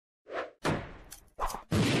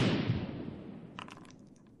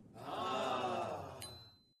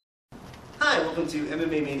welcome to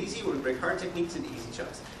MMA Made Easy, where we break hard techniques into easy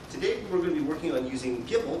chunks. Today we're going to be working on using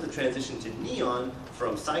Gibble to transition to neon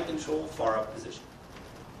from side control Farup position.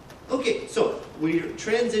 Okay, so we're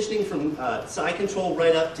transitioning from side control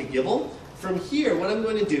right up to Gibble. From here, what I'm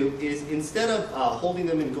going to do is, instead of holding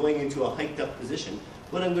them and going into a hiked up position,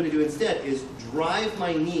 what I'm going to do instead is drive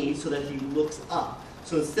my knee so that he looks up.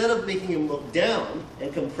 So instead of making him look down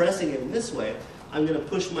and compressing him this way, I'm going to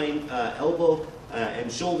push my elbow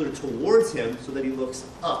and shoulder towards him so that he looks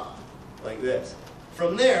up, like this.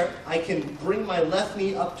 From there, I can bring my left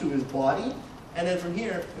knee up to his body, and then from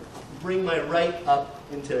here, bring my right up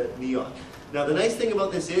into neon. Now the nice thing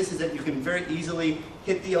about this is that you can very easily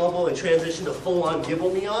hit the elbow and transition to full-on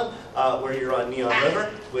Gibble neon, where you're on neon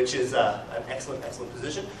liver, which is an excellent, excellent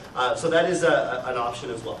position. So that is an option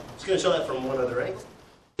as well. I'm just going to show that from one other angle.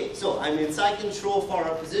 Okay, so I'm in side control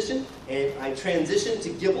Farup position, and I transition to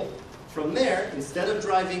Gibble. From there, instead of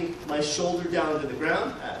driving my shoulder down to the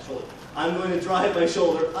ground, I'm going to drive my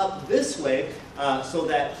shoulder up this way so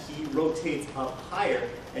that he rotates up higher,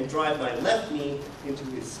 and drive my left knee into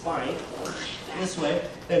his spine this way.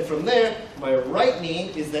 Then from there, my right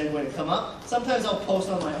knee is then going to come up. Sometimes I'll post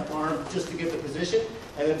on my arm just to get the position,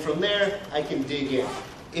 and then from there, I can dig in.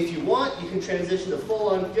 If you want, you can transition to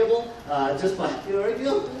full-on Gibble just by, you know what I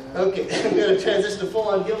feel? Okay, I'm going to transition to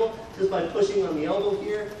full-on Gibble just by pushing on the elbow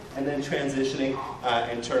here, and then transitioning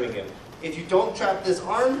and turning in. If you don't trap this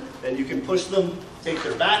arm, then you can push them, take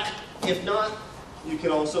their back. If not, you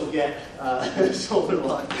can also get shoulder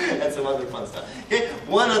lock and some other fun stuff. Okay,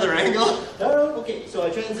 one other angle. Okay, so I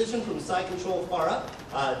transition from side control Farup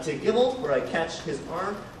to Gibble, where I catch his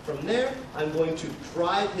arm. From there, I'm going to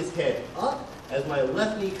drive his head up as my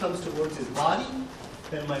left knee comes towards his body.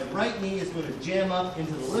 Then my right knee is going to jam up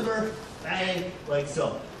into the liver, bang, like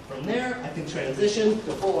so. From there, I can transition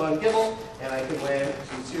to full-on Gibble, and I can land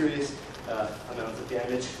some serious amounts of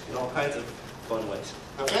damage in all kinds of fun ways.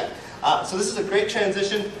 Okay? So this is a great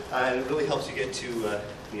transition, and it really helps you get to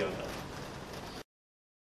neon.